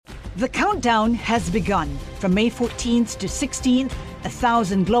The countdown has begun. From May 14th to 16th,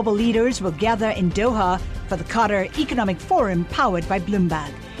 1,000 global leaders will gather in Doha for the Qatar Economic Forum powered by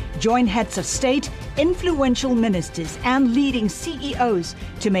Bloomberg. Join heads of state, influential ministers, and leading CEOs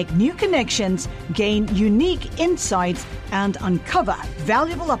to make new connections, gain unique insights, and uncover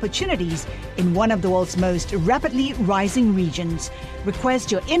valuable opportunities in one of the world's most rapidly rising regions.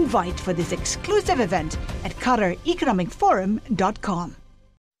 Request your invite for this exclusive event at QatarEconomicForum.com.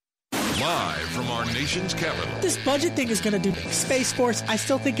 Live from our nation's capital. This budget thing is going to do Space Force. I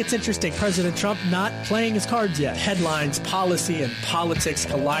still think it's interesting. President Trump not playing his cards yet. Headlines, policy, and politics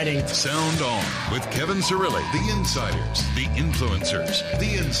colliding. Sound On with Kevin Cirilli. The insiders, the influencers,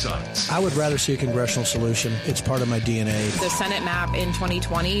 the insights. I would rather see a congressional solution. It's part of my DNA. The Senate map in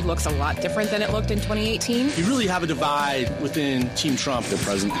 2020 looks a lot different than it looked in 2018. You really have a divide within Team Trump. The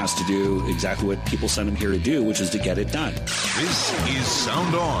president has to do exactly what people sent him here to do, which is to get it done. This is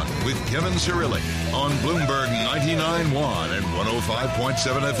Sound On with Kevin Cirilli on Bloomberg 99.1 and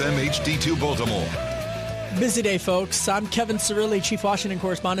 105.7 FM HD2 Baltimore. Busy day, folks. I'm Kevin Cirilli, Chief Washington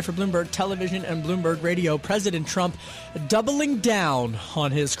Correspondent for Bloomberg Television and Bloomberg Radio. President Trump doubling down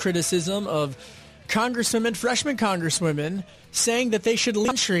on his criticism of congresswomen, freshman congresswomen, saying that they should leave the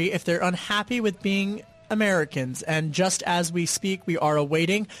country if they're unhappy with being Americans. And just as we speak, we are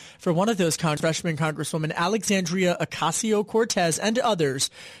awaiting for one of those freshman congresswomen, Alexandria Ocasio-Cortez, and others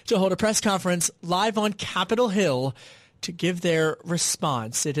to hold a press conference live on Capitol Hill to give their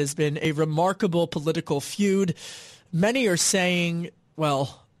response. It has been a remarkable political feud. Many are saying,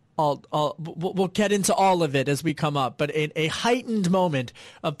 well, we'll get into all of it as we come up, but a heightened moment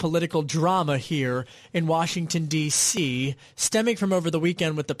of political drama here in Washington, D.C., stemming from over the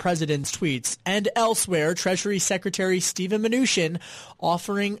weekend with the president's tweets. And elsewhere, Treasury Secretary Steven Mnuchin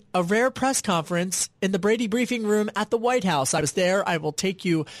offering a rare press conference in the Brady briefing room at the White House. I was there. I will take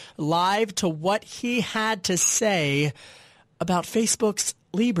you live to what he had to say about Facebook's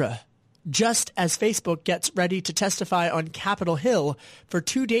Libra, just as Facebook gets ready to testify on Capitol Hill for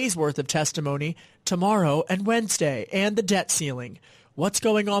 2 days' worth of testimony tomorrow and Wednesday, and the debt ceiling. What's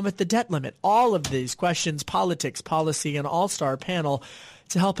going on with the debt limit? All of these questions, politics, policy, an all-star panel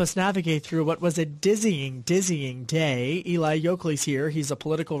to help us navigate through what was a dizzying day. Eli Yokley's here. He's a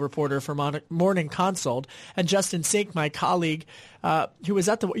political reporter for Morning Consult. And Justin Sink, my colleague, who was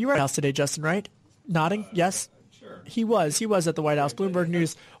at you were at the House today, Justin, right? Nodding? Yes? He was at the White House, Bloomberg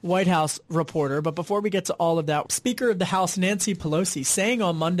News White House reporter. But before we get to all of that, Speaker of the House Nancy Pelosi saying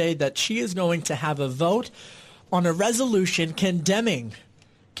on Monday that she is going to have a vote on a resolution condemning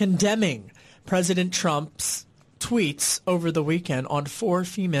President Trump's tweets over the weekend on 4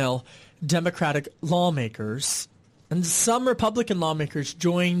 female Democratic lawmakers. And some Republican lawmakers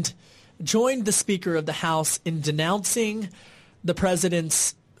joined the Speaker of the House in denouncing the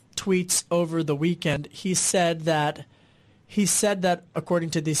president's tweets over the weekend. He said that, according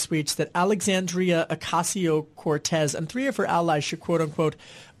to these tweets, that Alexandria Ocasio-Cortez and 3 of her allies should, quote unquote,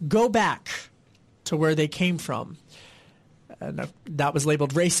 go back to where they came from. And that was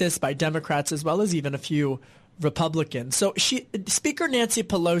labeled racist by Democrats as well as even a few Republicans. So Speaker Nancy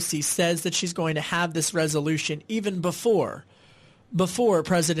Pelosi says that she's going to have this resolution even before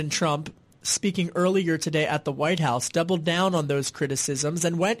President Trump, speaking earlier today at the White House, doubled down on those criticisms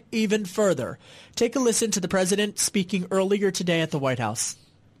and went even further. Take a listen to the president speaking earlier today at the White House.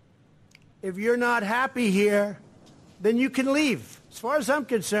 If you're not happy here, then you can leave. As far as I'm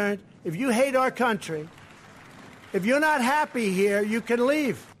concerned, if you hate our country, if you're not happy here, you can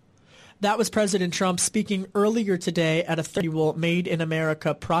leave. That was President Trump speaking earlier today at a 30th Made in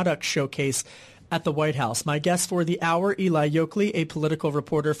America product showcase at the White House. My guest for the hour, Eli Yokley, a political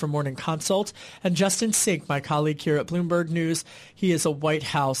reporter for Morning Consult, and Justin Sink, my colleague here at Bloomberg News. He is a White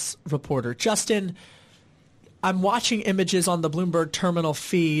House reporter. Justin, I'm watching images on the Bloomberg terminal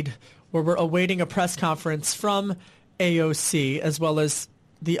feed where we're awaiting a press conference from AOC as well as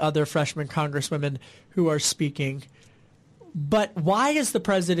the other freshman congresswomen who are speaking. But why is the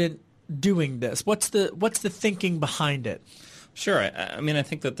president doing this? What's the thinking behind it? Sure. I mean, I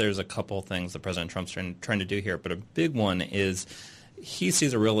think that there's a couple things that President Trump's trying to do here, but a big one is he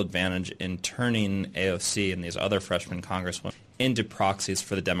sees a real advantage in turning AOC and these other freshman congresswomen into proxies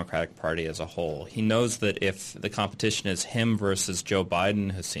for the Democratic Party as a whole. He knows that if the competition is him versus Joe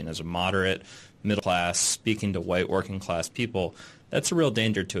Biden, who's seen as a moderate, middle class, speaking to white working class people, that's a real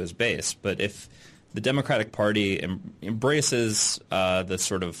danger to his base. But if the Democratic Party embraces the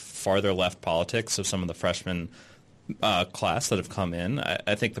sort of farther left politics of some of the freshman class that have come in.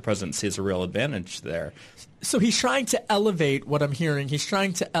 I think the president sees a real advantage there. So he's trying to elevate what I'm hearing. He's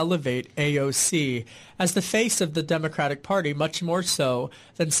trying to elevate AOC as the face of the Democratic Party, much more so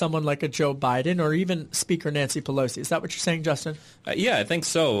than someone like a Joe Biden or even Speaker Nancy Pelosi. Is that what you're saying, Justin? Yeah, I think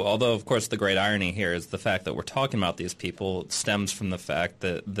so. Although, of course, the great irony here is the fact that we're talking about these people stems from the fact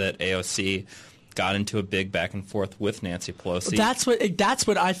that AOC got into a big back and forth with Nancy Pelosi. That's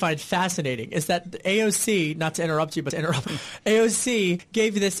what I find fascinating is that AOC, not to interrupt you, but to interrupt, AOC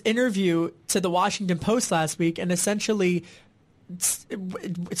gave this interview to the Washington Post last week and essentially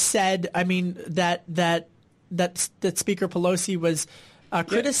said, I mean, that Speaker Pelosi was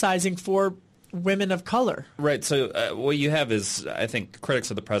criticizing for women of color. Right. So what you have is, I think, critics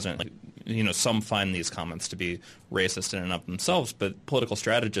of the president. Some find these comments to be racist in and of themselves, but political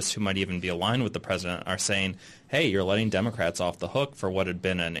strategists who might even be aligned with the president are saying, hey, you're letting Democrats off the hook for what had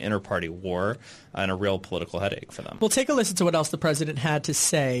been an inter-party war and a real political headache for them. Well, take a listen to what else the president had to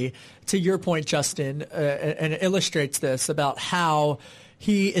say, to your point, Justin, and it illustrates this about how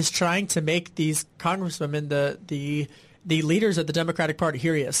he is trying to make these congresswomen the leaders of the Democratic Party.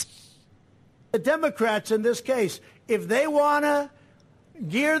 Here he is. The Democrats in this case, if they want to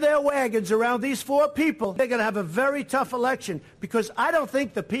gear their wagons around these four people, they're going to have a very tough election because I don't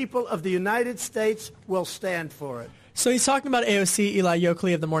think the people of the United States will stand for it. So he's talking about AOC, Eli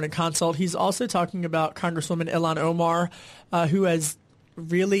Yokley of the Morning Consult. He's also talking about Congresswoman Ilhan Omar, who has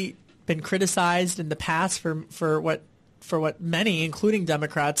really been criticized in the past for what many, including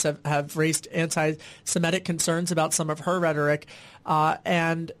Democrats, have raised anti-Semitic concerns about some of her rhetoric.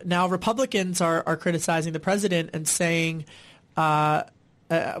 And now Republicans are criticizing the president and saying,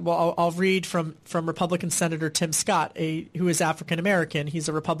 I'll read from Republican Senator Tim Scott, who is African American. He's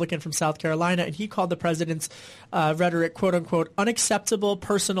a Republican from South Carolina, and he called the president's rhetoric, quote unquote, unacceptable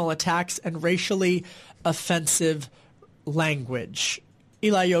personal attacks and racially offensive language.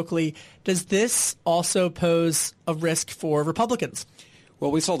 Eli Yokley, does this also pose a risk for Republicans?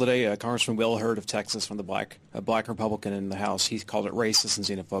 Well, we saw today Congressman Will Hurd of Texas, from a black Republican in the House. He called it racist and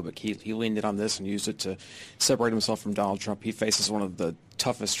xenophobic. He leaned in on this and used it to separate himself from Donald Trump. He faces one of the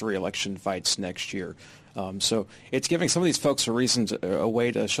toughest re-election fights next year. So it's giving some of these folks a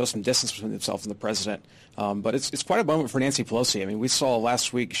way to show some distance between themselves and the president. But it's quite a moment for Nancy Pelosi. I mean, we saw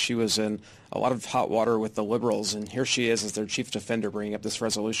last week she was in a lot of hot water with the liberals, and here she is as their chief defender bringing up this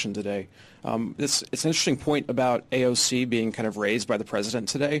resolution today. It's an interesting point about AOC being kind of raised by the president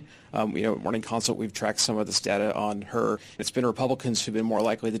today. Morning Consult, we've tracked some of this data on her. It's been Republicans who've been more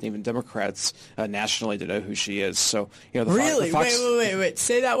likely than even Democrats nationally to know who she is. So, really? Wait.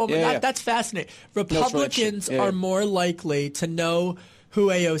 Say that one more. That's fascinating. Republicans are more likely to know who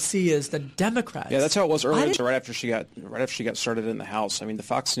AOC is than Democrats. Yeah, that's how it was earlier. So right after she got started in the House. I mean, the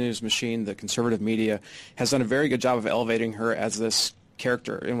Fox News machine, the conservative media, has done a very good job of elevating her as this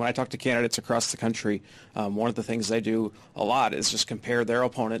character. And when I talk to candidates across the country, one of the things they do a lot is just compare their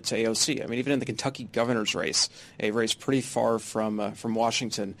opponent to AOC. I mean, even in the Kentucky governor's race, a race pretty far from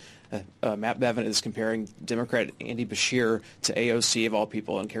Washington, Matt Bevin is comparing Democrat Andy Beshear to AOC of all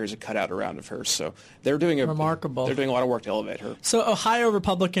people and carries a cutout around of her. So they're doing remarkable. They're doing a lot of work to elevate her. So Ohio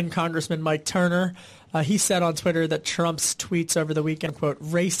Republican Congressman Mike Turner, he said on Twitter that Trump's tweets over the weekend, quote,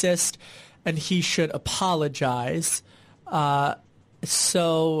 racist, and he should apologize. And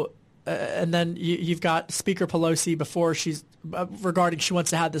then you've got Speaker Pelosi before she's regarding she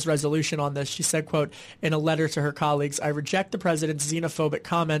wants to have this resolution on this. She said, quote, in a letter to her colleagues, I reject the president's xenophobic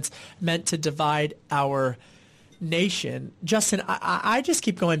comments meant to divide our nation. Justin, I just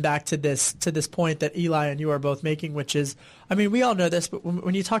keep going back to this point that Eli and you are both making, which is, I mean, we all know this, but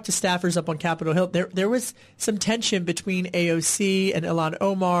when you talk to staffers up on Capitol Hill, there was some tension between AOC and Ilhan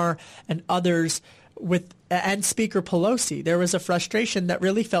Omar and others and Speaker Pelosi. There was a frustration that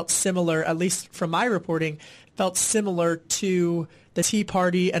really felt similar, at least from my reporting, felt similar to the Tea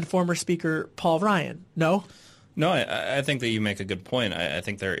Party and former Speaker Paul Ryan. No? No, I think that you make a good point. I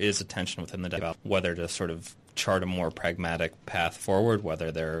think there is a tension within the debate about whether to sort of chart a more pragmatic path forward,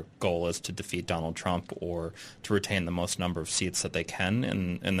 whether their goal is to defeat Donald Trump or to retain the most number of seats that they can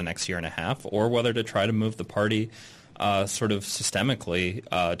in the next year and a half, or whether to try to move the party sort of systemically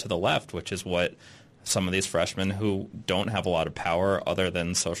to the left, which is what some of these freshmen who don't have a lot of power other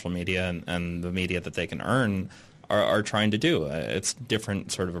than social media and the media that they can earn are trying to do. It's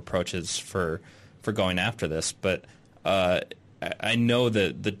different sort of approaches for going after this. But I know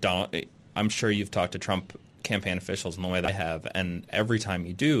that I'm sure you've talked to Trump campaign officials in the way that I have, and every time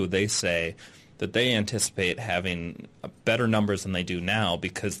you do, they say that they anticipate having better numbers than they do now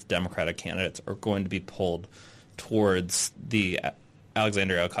because the Democratic candidates are going to be pulled towards the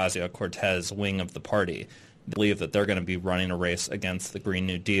Alexandria Ocasio-Cortez wing of the party. believe that they're going to be running a race against the Green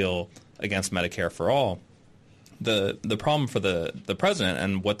New Deal, against Medicare for All. The problem for the president,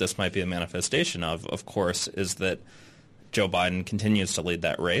 and what this might be a manifestation of course, is that Joe Biden continues to lead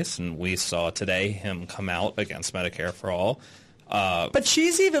that race, and we saw today him come out against Medicare for All. But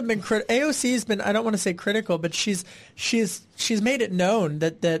she's even been AOC's been, I don't want to say critical, but she's made it known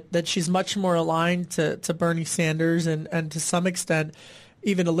that she's much more aligned to Bernie Sanders and to some extent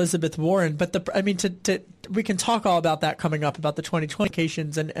even Elizabeth Warren. But we can talk all about that coming up, about the 2020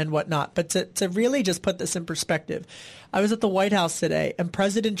 implications and whatnot. But to really just put this in perspective, I was at the White House today, and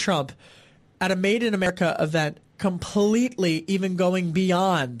President Trump at a Made in America event, completely even going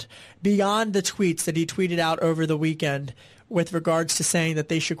beyond the tweets that he tweeted out over the weekend with regards to saying that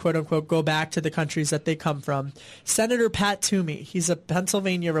they should, quote unquote, go back to the countries that they come from. Senator Pat Toomey, he's a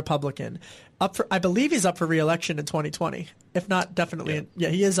Pennsylvania Republican, I believe he's up for re-election in 2020. If not, definitely. Yeah,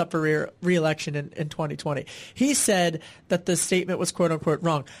 he is up for re-election in 2020. He said that the statement was, quote unquote,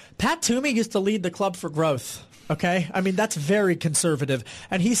 wrong. Pat Toomey used to lead the Club for Growth. Okay. I mean, that's very conservative.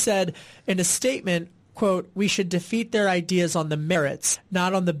 And he said in a statement, quote, we should defeat their ideas on the merits,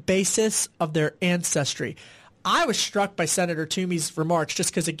 not on the basis of their ancestry. I was struck by Senator Toomey's remarks just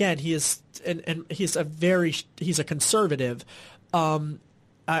because, again, he's a conservative.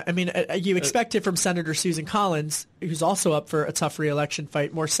 You expect it from Senator Susan Collins, who's also up for a tough re-election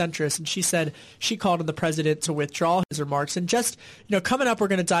fight, more centrist, and she said she called on the president to withdraw his remarks. And just, coming up, we're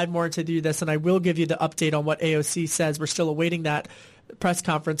going to dive more into this, and I will give you the update on what AOC says. We're still awaiting that press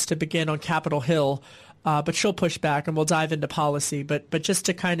conference to begin on Capitol Hill, but she'll push back, and we'll dive into policy. But just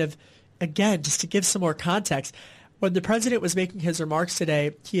to kind of, again, just to give some more context, when the president was making his remarks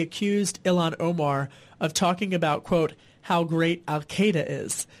today, he accused Ilhan Omar of talking about, quote, how great Al-Qaeda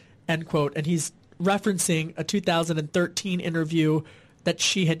is, end quote. And he's referencing a 2013 interview that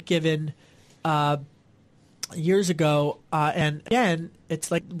she had given years ago. And again,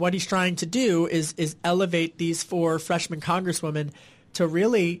 it's like what he's trying to do is elevate these four freshman congresswomen to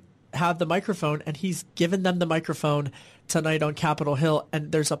really have the microphone. And he's given them the microphone tonight on Capitol Hill.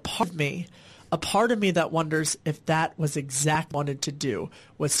 And there's a part of me that wonders if that was exactly what wanted to do,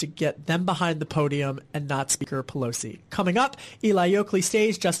 was to get them behind the podium and not Speaker Pelosi. Coming up, Eli Oakley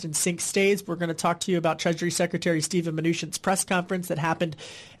stays, Justin Sink stays. We're going to talk to you about Treasury Secretary Steven Mnuchin's press conference that happened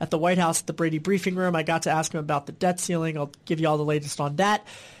at the White House at the Brady Briefing Room. I got to ask him about the debt ceiling. I'll give you all the latest on that.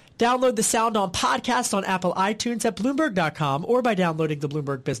 Download the Sound On podcast on Apple iTunes at Bloomberg.com or by downloading the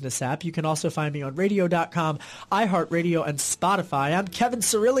Bloomberg Business app. You can also find me on Radio.com, iHeartRadio, and Spotify. I'm Kevin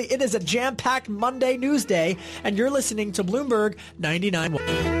Cirilli. It is a jam-packed Monday news day, and you're listening to Bloomberg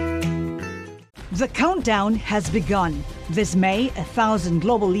 99.1. The countdown has begun. This May, 1,000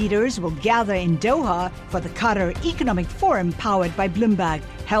 global leaders will gather in Doha for the Qatar Economic Forum powered by Bloomberg,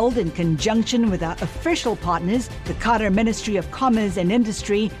 held in conjunction with our official partners, the Qatar Ministry of Commerce and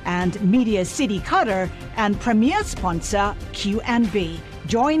Industry and Media City Qatar, and premier sponsor QNB.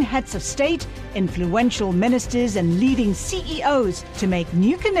 Join heads of state, influential ministers, and leading CEOs to make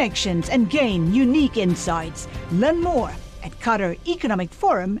new connections and gain unique insights. Learn more at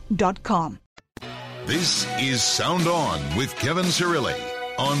QatarEconomicForum.com. This is Sound On with Kevin Cirilli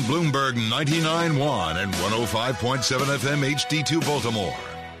on Bloomberg 99.1 and 105.7 FM HD2 Baltimore.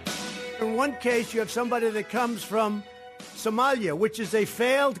 In one case, you have somebody that comes from Somalia, which is a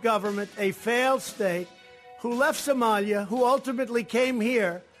failed government, a failed state, who left Somalia, who ultimately came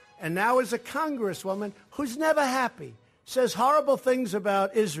here, and now is a congresswoman who's never happy, says horrible things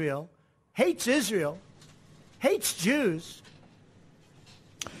about Israel, hates Jews.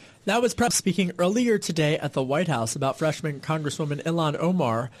 That was Prep speaking earlier today at the White House about freshman Congresswoman Ilhan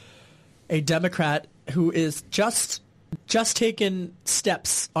Omar, a Democrat who is just taken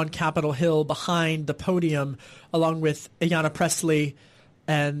steps on Capitol Hill behind the podium, along with Ayanna Pressley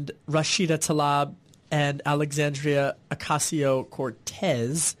and Rashida Tlaib and Alexandria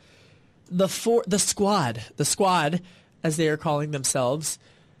Ocasio-Cortez, the squad, as they are calling themselves,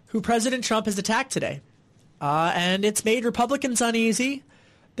 who President Trump has attacked today. And it's made Republicans uneasy.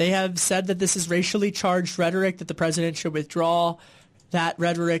 They have said that this is racially charged rhetoric, that the president should withdraw that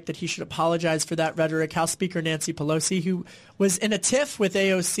rhetoric, that he should apologize for that rhetoric. House Speaker Nancy Pelosi, who was in a tiff with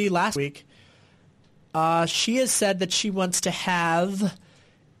AOC last week, she has said that she wants to have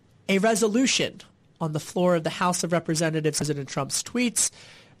a resolution on the floor of the House of Representatives, President Trump's tweets.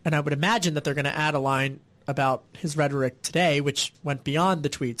 And I would imagine that they're going to add a line about his rhetoric today, which went beyond the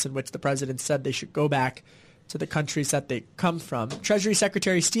tweets, in which the president said they should go back to the countries that they come from. Treasury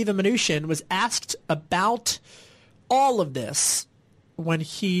Secretary Steven Mnuchin was asked about all of this when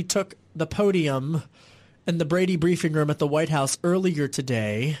he took the podium in the Brady Briefing Room at the White House earlier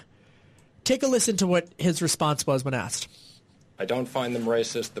today. Take a listen to what his response was when asked. I don't find them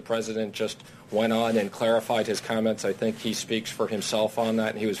racist. The president just went on and clarified his comments. I think he speaks for himself on that,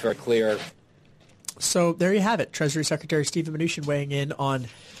 and he was very clear. So there you have it. Treasury Secretary Steven Mnuchin weighing in on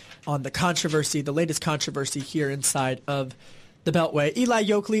the controversy, the latest controversy here inside of the Beltway. Eli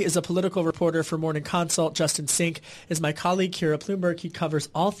Yoakley is a political reporter for Morning Consult. Justin Sink is my colleague here at Bloomberg. He covers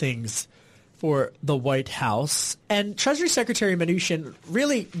all things for the White House. And Treasury Secretary Mnuchin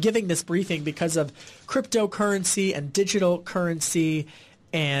really giving this briefing because of cryptocurrency and digital currency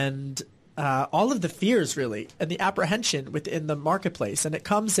and all of the fears, really, and the apprehension within the marketplace. And it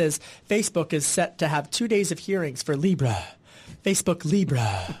comes as Facebook is set to have 2 days of hearings for Libra. Facebook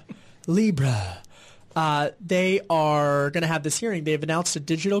Libra. They are going to have this hearing. They've announced a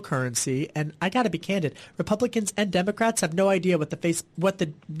digital currency, and I got to be candid. Republicans and Democrats have no idea what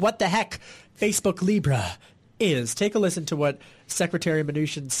the heck Facebook Libra is. Take a listen to what Secretary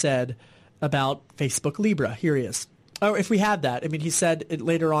Mnuchin said about Facebook Libra. Here he is. Oh, if we have that. I mean, he said it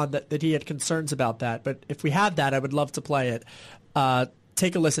later on that he had concerns about that, but if we have that, I would love to play it.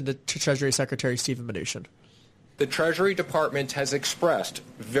 Take a listen to Treasury Secretary Steven Mnuchin. The Treasury Department has expressed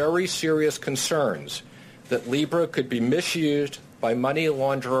very serious concerns that Libra could be misused by money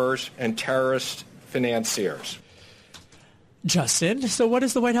launderers and terrorist financiers. Justin, so what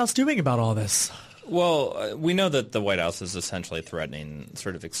is the White House doing about all this? Well, we know that the White House is essentially threatening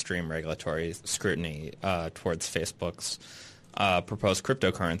sort of extreme regulatory scrutiny towards Facebook's proposed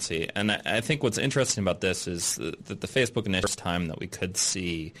cryptocurrency. And I think what's interesting about this is that the Facebook initiative time that we could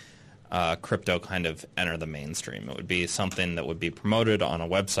see crypto kind of enter the mainstream. It would be something that would be promoted on a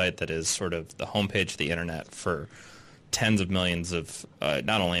website that is sort of the homepage of the internet for tens of millions of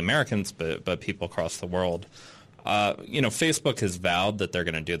not only Americans but people across the world. Facebook has vowed that they're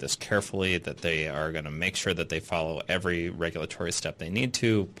going to do this carefully, that they are going to make sure that they follow every regulatory step they need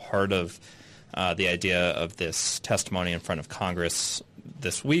to. Part of the idea of this testimony in front of Congress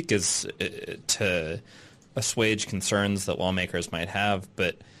this week is to assuage concerns that lawmakers might have,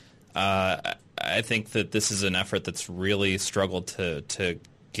 but I think that this is an effort that's really struggled to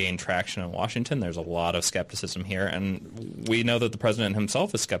gain traction in Washington. There's a lot of skepticism here, and we know that the president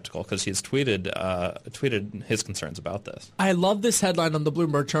himself is skeptical because he's tweeted his concerns about this. I love this headline on the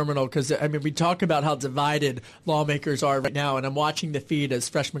Bloomberg terminal because, I mean, we talk about how divided lawmakers are right now, and I'm watching the feed as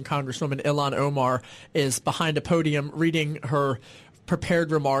freshman Congresswoman Ilhan Omar is behind a podium reading her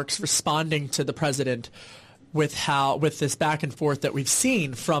prepared remarks, responding to the president with this back and forth that we've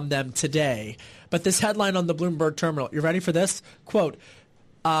seen from them today. But this headline on the Bloomberg terminal, you ready for this? Quote,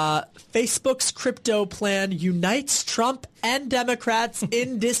 Facebook's crypto plan unites Trump and Democrats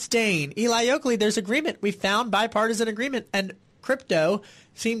in disdain. Eli Yoakley, there's agreement. We found bipartisan agreement, and crypto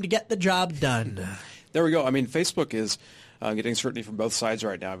seemed to get the job done. There we go. I mean, Facebook is getting scrutiny from both sides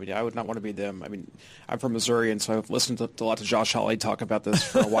right now. I mean, I would not want to be them. I mean, I'm from Missouri, and so I've listened to a lot to Josh Hawley talk about this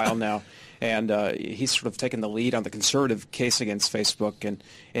for a while now. And he's sort of taken the lead on the conservative case against Facebook.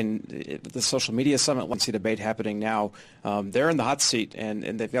 And the social media summit, let's see debate happening now. They're in the hot seat,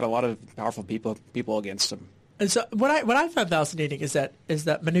 and they've got a lot of powerful people against them. And so what I found fascinating is that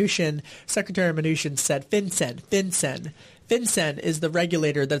Mnuchin, Secretary Mnuchin said FinCEN is the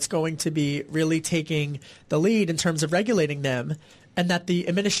regulator that's going to be really taking the lead in terms of regulating them, and that the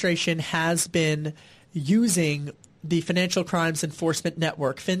administration has been using the Financial Crimes Enforcement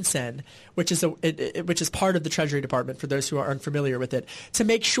Network, FinCEN, which is part of the Treasury Department, for those who are unfamiliar with it, to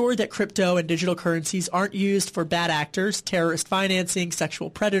make sure that crypto and digital currencies aren't used for bad actors, terrorist financing,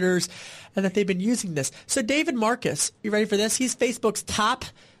 sexual predators, and that they've been using this. So David Marcus, you ready for this? He's Facebook's top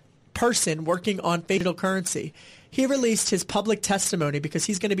person working on digital currency. He released his public testimony because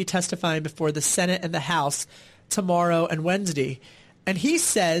he's going to be testifying before the Senate and the House tomorrow and Wednesday. And he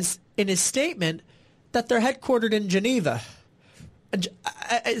says in his statement that they're headquartered in Geneva,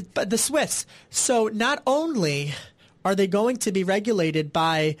 the Swiss. So not only are they going to be regulated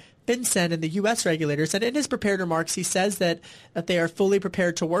by FinCEN and the U.S. regulators, and in his prepared remarks he says that they are fully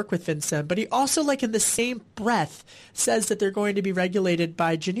prepared to work with FinCEN, but he also, like in the same breath, says that they're going to be regulated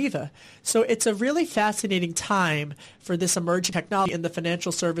by Geneva. So it's a really fascinating time for this emerging technology in the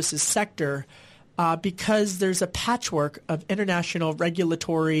financial services sector because there's a patchwork of international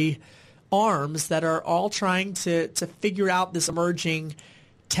regulatory arms that are all trying to figure out this emerging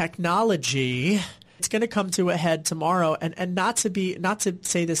technology. It's going to come to a head tomorrow, and not to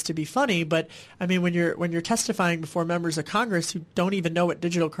say this to be funny, but I mean when you're testifying before members of Congress who don't even know what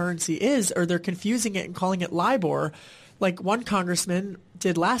digital currency is, or they're confusing it and calling it LIBOR, like one congressman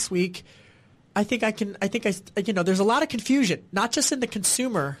did last week. I think there's a lot of confusion, not just in the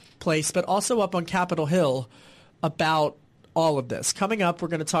consumer place, but also up on Capitol Hill about all of this. Coming up, we're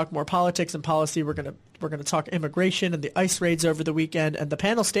going to talk more politics and policy. We're going to talk immigration and the ICE raids over the weekend, and the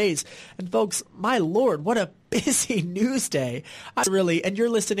panel stays. And folks, my Lord, what a busy news day. And you're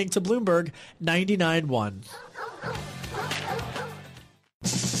listening to Bloomberg 99.1.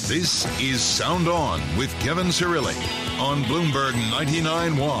 This is Sound On with Kevin Cirilli on Bloomberg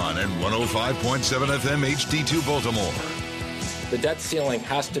 99.1 and 105.7 FM HD2 Baltimore. The debt ceiling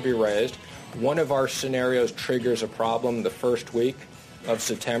has to be raised. One of our scenarios triggers a problem the first week of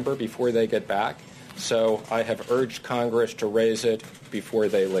September before they get back. So I have urged Congress to raise it before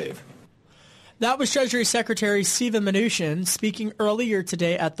they leave. That was Treasury Secretary Steven Mnuchin speaking earlier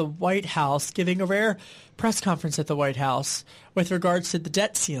today at the White House, giving a rare press conference at the White House with regards to the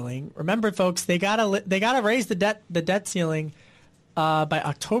debt ceiling. Remember, folks, they gotta raise the debt ceiling by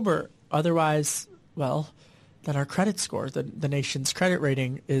October. Otherwise, well, then our credit score, the nation's credit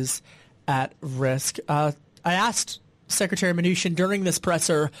rating, is at risk. I asked Secretary Mnuchin during this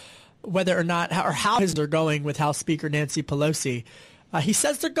presser whether or not or how they're going with House Speaker Nancy Pelosi. He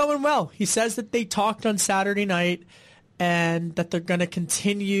says they're going well. He says that they talked on Saturday night and that they're going to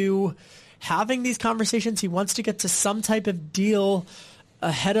continue having these conversations. He wants to get to some type of deal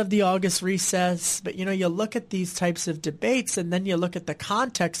ahead of the August recess. But, you look at these types of debates and then you look at the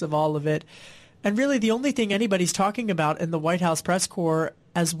context of all of it. And really the only thing anybody's talking about in the White House press corps,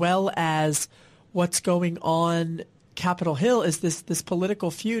 as well as what's going on Capitol Hill, is this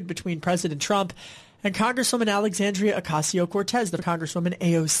political feud between President Trump and Congresswoman Alexandria Ocasio-Cortez, the Congresswoman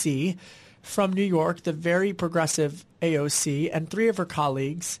AOC from New York, the very progressive AOC, and three of her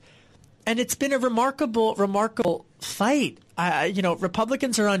colleagues. And it's been a remarkable fight.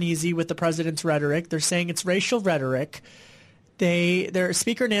 Republicans are uneasy with the president's rhetoric. They're saying it's racial rhetoric. Their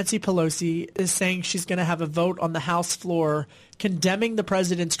Speaker Nancy Pelosi is saying she's going to have a vote on the House floor condemning the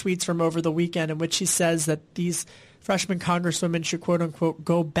president's tweets from over the weekend, in which she says that these freshman congresswomen should, quote unquote,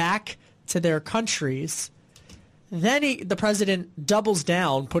 go back to their countries. Then the president doubles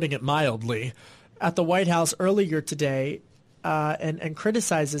down, putting it mildly, at the White House earlier today and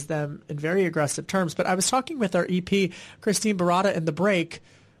criticizes them in very aggressive terms. But I was talking with our EP, Christine Barada, in the break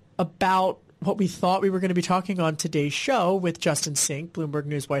about what we thought we were going to be talking on today's show with Justin Sink, Bloomberg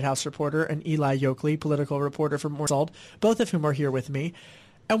News White House reporter, and Eli Yokley, political reporter from Morningside, both of whom are here with me.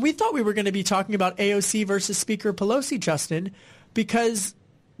 And we thought we were going to be talking about AOC versus Speaker Pelosi, Justin, because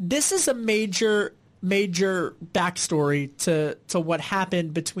this is a major backstory to what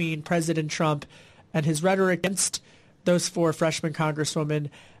happened between President Trump and his rhetoric against those four freshman congresswomen,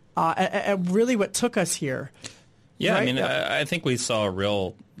 and really what took us here. Yeah, right? I think we saw a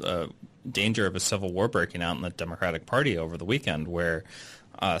real danger of a civil war breaking out in the Democratic Party over the weekend, where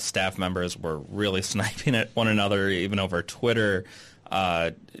staff members were really sniping at one another, even over Twitter.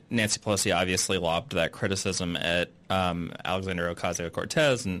 Nancy Pelosi obviously lobbed that criticism at Alexandria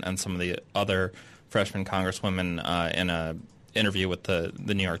Ocasio-Cortez and some of the other freshman congresswomen in an interview with the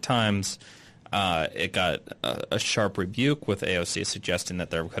New York Times. It got a sharp rebuke with AOC suggesting that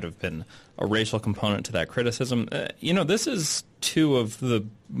there could have been a racial component to that criticism. This is two of the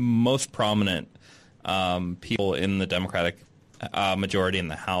most prominent people in the Democratic majority in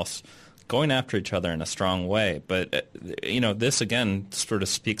the House going after each other in a strong way. But, this, again, sort of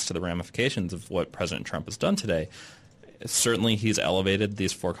speaks to the ramifications of what President Trump has done today. Certainly he's elevated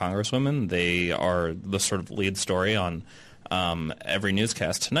these four congresswomen. They are the sort of lead story on every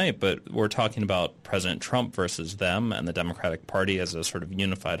newscast tonight, but we're talking about President Trump versus them and the Democratic Party as a sort of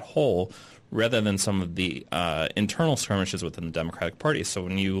unified whole, rather than some of the internal skirmishes within the Democratic Party. So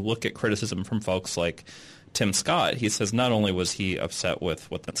when you look at criticism from folks like Tim Scott, he says not only was he upset with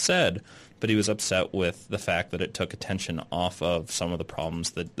what that said, but he was upset with the fact that it took attention off of some of the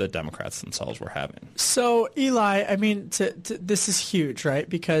problems that the Democrats themselves were having. So, Eli, this is huge, right?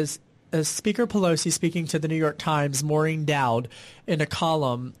 Because as Speaker Pelosi speaking to the New York Times, Maureen Dowd, in a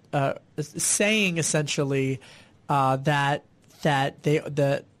column, saying essentially that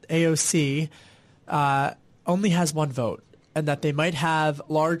the AOC only has one vote, and that they might have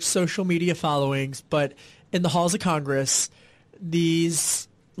large social media followings, but in the halls of Congress, these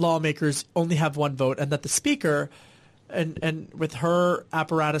lawmakers only have one vote, and that the Speaker, and with her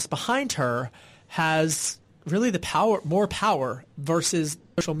apparatus behind her, has really the more power versus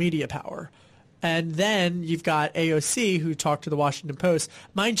social media power. And then you've got AOC, who talked to the Washington Post.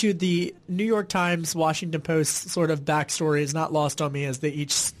 Mind you, the New York Times, Washington Post sort of backstory is not lost on me, as they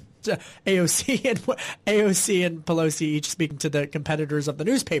each AOC and Pelosi each speaking to the competitors of the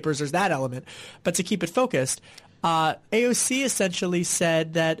newspapers. There's that element. But to keep it focused, AOC essentially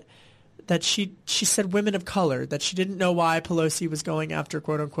said that she said women of color, that she didn't know why Pelosi was going after,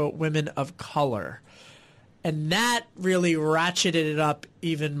 quote unquote, women of color. and that really ratcheted it up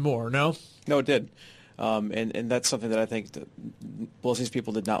even more, no? No, it did. And that's something that I think that Pelosi's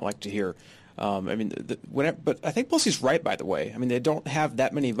people did not like to hear. But I think Pelosi's right, by the way. I mean, they don't have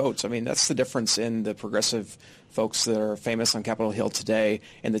that many votes. I mean, that's the difference in the progressive folks that are famous on Capitol Hill today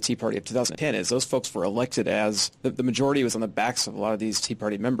and the Tea Party of 2010 is those folks were elected as the majority was on the backs of a lot of these Tea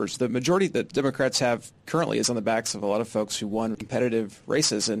Party members. The majority that Democrats have currently is on the backs of a lot of folks who won competitive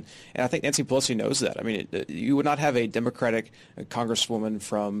races. And I think Nancy Pelosi knows that. I mean, you would not have a Democratic congresswoman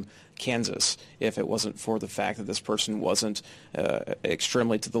from Kansas if it wasn't for the fact that this person wasn't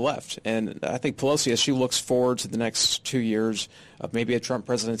extremely to the left. And I think Pelosi, as she looks forward to the next 2 years of maybe a Trump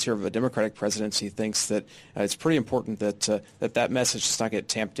presidency or of a Democratic presidency, thinks that it's pretty important that that message does not get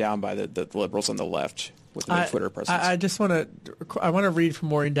tamped down by the liberals on the left with their Twitter presence. I just want to read from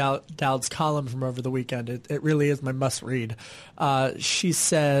Maureen Dowd's column from over the weekend. It really is my must read. She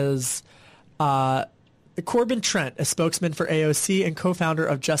says, Corbin Trent, a spokesman for AOC and co-founder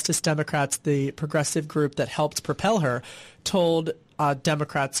of Justice Democrats, the progressive group that helped propel her, told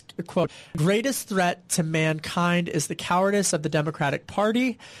Democrats, quote, greatest threat to mankind is the cowardice of the Democratic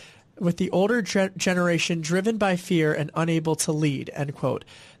Party, with the older generation driven by fear and unable to lead, end quote.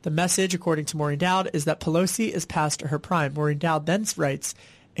 The message, according to Maureen Dowd, is that Pelosi is past her prime. Maureen Dowd then writes,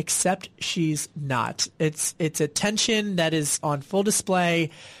 except she's not. It's a tension that is on full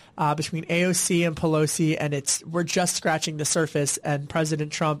display between AOC and Pelosi, and we're just scratching the surface, and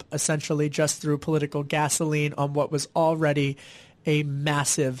President Trump essentially just threw political gasoline on what was already a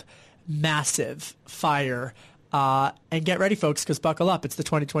massive, massive fire. And get ready, folks, because buckle up. It's the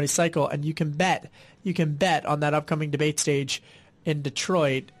 2020 cycle, and you can bet on that upcoming debate stage in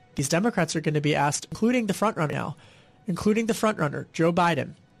Detroit. These Democrats are going to be asked, including the front runner, Joe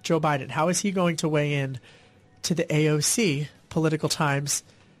Biden. Joe Biden, how is he going to weigh in to the AOC political times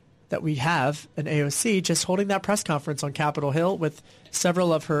that we have an AOC just holding that press conference on Capitol Hill with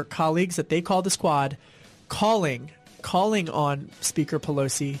several of her colleagues that they call the squad, calling on Speaker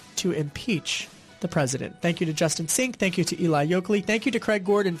Pelosi to impeach the president. Thank you to Justin Sink. Thank you to Eli Yoakley. Thank you to Craig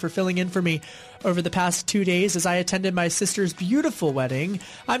Gordon for filling in for me over the past 2 days as I attended my sister's beautiful wedding.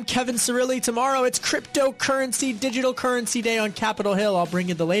 I'm Kevin Cirilli. Tomorrow it's cryptocurrency, digital currency day on Capitol Hill. I'll bring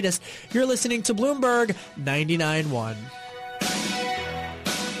you the latest. You're listening to Bloomberg 99.1.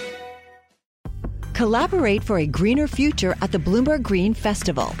 Collaborate for a greener future at the Bloomberg Green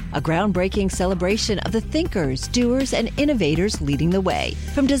Festival, a groundbreaking celebration of the thinkers, doers, and innovators leading the way.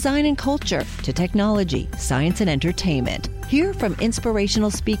 From design and culture to technology, science, and entertainment. Hear from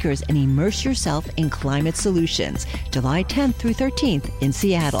inspirational speakers and immerse yourself in climate solutions. July 10th through 13th in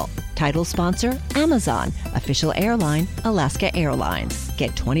Seattle. Title sponsor, Amazon. Official airline, Alaska Airlines.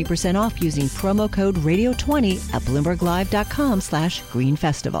 Get 20% off using promo code radio20 at BloombergLive.com/Green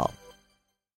Festival.